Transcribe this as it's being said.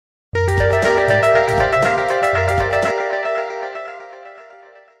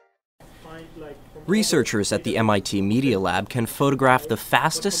Researchers at the MIT Media Lab can photograph the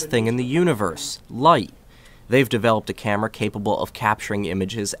fastest thing in the universe, light. They've developed a camera capable of capturing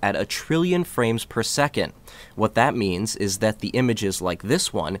images at 1 trillion frames per second. What that means is that the images like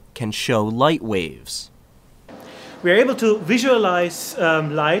this one can show light waves. We are able to visualize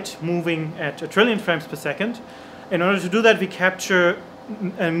light moving at 1 trillion frames per second. In order to do that, we capture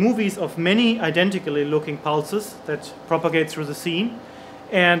movies of many identically looking pulses that propagate through the scene.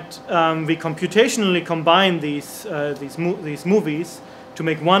 And we computationally combine these movies to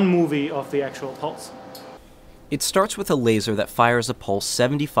make one movie of the actual pulse. It starts with a laser that fires a pulse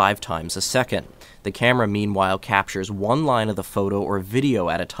 75 times a second. The camera, meanwhile, captures one line of the photo or video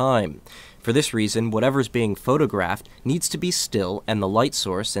at a time. For this reason, whatever's being photographed needs to be still, and the light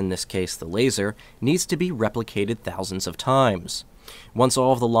source, in this case the laser, needs to be replicated thousands of times. Once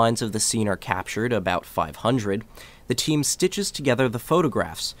all of the lines of the scene are captured, about 500, the team stitches together the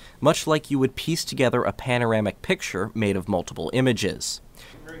photographs, much like you would piece together a panoramic picture made of multiple images.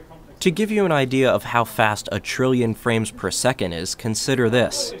 To give you an idea of how fast 1 trillion frames per second is, consider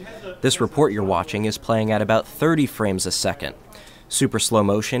this. This report you're watching is playing at about 30 frames a second. Super slow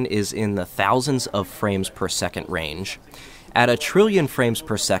motion is in the thousands of frames per second range. At 1 trillion frames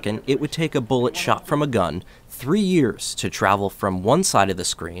per second, it would take a bullet shot from a gun 3 years to travel from one side of the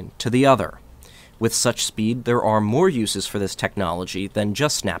screen to the other. With such speed, there are more uses for this technology than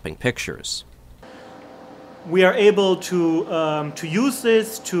just snapping pictures. We are able to use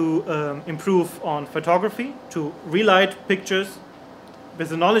this to improve on photography, to relight pictures. With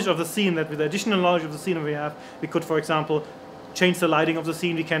the knowledge of the scene, with the additional knowledge of the scene we have, we could, for example, change the lighting of the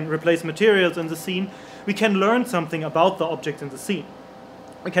scene, we can replace materials in the scene, we can learn something about the objects in the scene.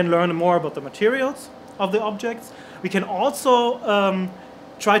 We can learn more about the materials of the objects. We can also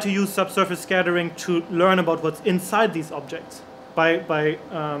try to use subsurface scattering to learn about what's inside these objects by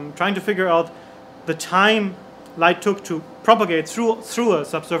trying to figure out the time light took to propagate through a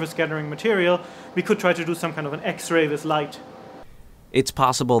subsurface scattering material. We could try to do some kind of an X-ray with light. It's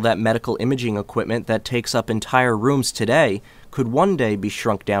possible that medical imaging equipment that takes up entire rooms today could one day be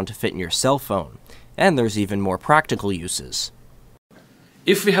shrunk down to fit in your cell phone. And there's even more practical uses.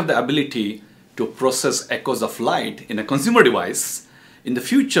 If we have the ability to process echoes of light in a consumer device, in the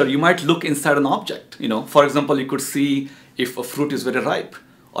future you might look inside an object. For example, you could see if a fruit is very ripe,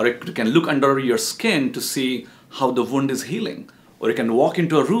 or you can look under your skin to see how the wound is healing, or you can walk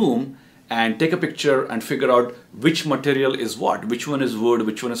into a room and take a picture and figure out which material is what, which one is wood,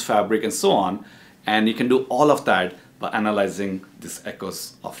 which one is fabric, and so on. And you can do all of that by analyzing these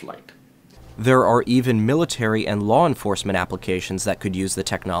echoes of light. There are even military and law enforcement applications that could use the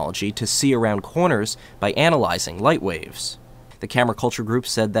technology to see around corners by analyzing light waves. The Camera Culture Group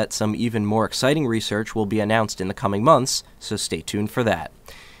said that some even more exciting research will be announced in the coming months, so stay tuned for that.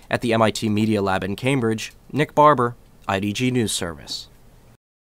 At the MIT Media Lab in Cambridge, Nick Barber, IDG News Service.